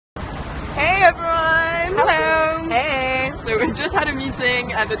Hey everyone! Hello! Hey! So we just had a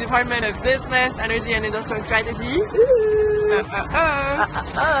meeting at the Department of Business, Energy and Industrial Strategy with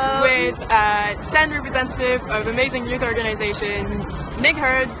 10 representatives of amazing youth organizations, Nick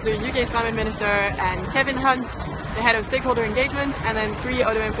Hurd, the UK Snippet Minister, and Kevin Hunt, the head of stakeholder engagement, and then 3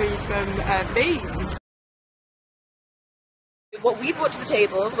 other employees from BASE. What we brought to the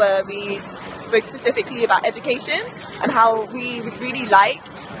table, where we spoke specifically about education and how we would really like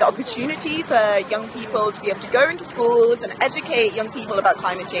the opportunity for young people to be able to go into schools and educate young people about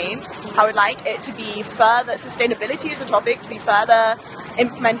climate change. How we'd like it to be further, sustainability as a topic, to be further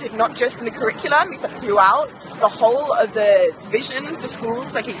implemented not just in the curriculum, but throughout the whole of the vision for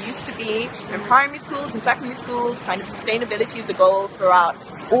schools, like it used to be in primary schools and secondary schools. Kind of sustainability is a goal throughout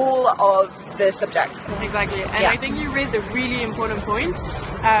all of the subjects. Exactly, and I think you raised a really important point,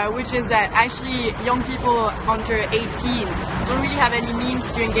 which is that actually young people under 18 don't really have any means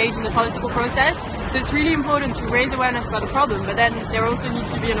to engage in the political process, so it's really important to raise awareness about the problem, but then there also needs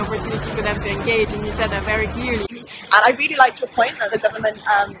to be an opportunity for them to engage, and you said that very clearly. And I'd really like to point that the government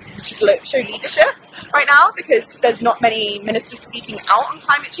should show leadership right now, because there's not many ministers speaking out on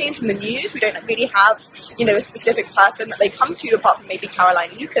climate change in the news. We don't really have, a specific person that they come to, apart from maybe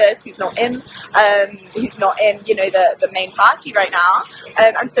Caroline Lucas, who's not in, the main party right now.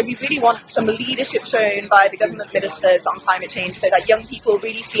 And so we really want some leadership shown by the government ministers on climate change, so that young people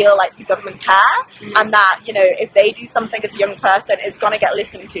really feel like the government care, and that, if they do something as a young person, it's going to get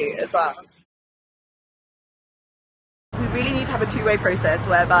listened to as well. We really need to have a two-way process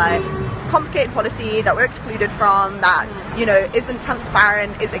whereby complicated policy that we're excluded from, that isn't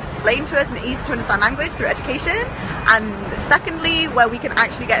transparent, is explained to us in easy to understand language through education, and secondly, where we can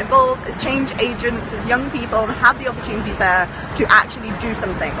actually get involved as change agents, as young people, and have the opportunities there to actually do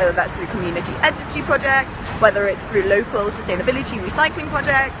something, whether that's through community energy projects, whether it's through local sustainability recycling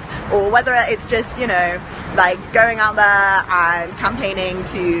projects, or whether it's just like going out there and campaigning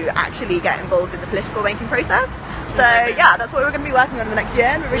to actually get involved in the political making process. So yeah, that's what we're going to be working on in the next year,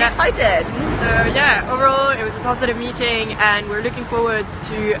 and we're really excited. So yeah, overall it was a positive meeting, and we're looking forward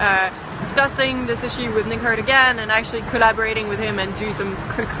to discussing this issue with Nick Hurd again, and actually collaborating with him and do some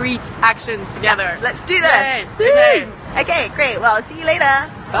concrete actions together. Yes, let's do this! Okay. Okay, great. Well, see you later.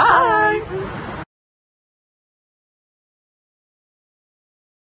 Bye.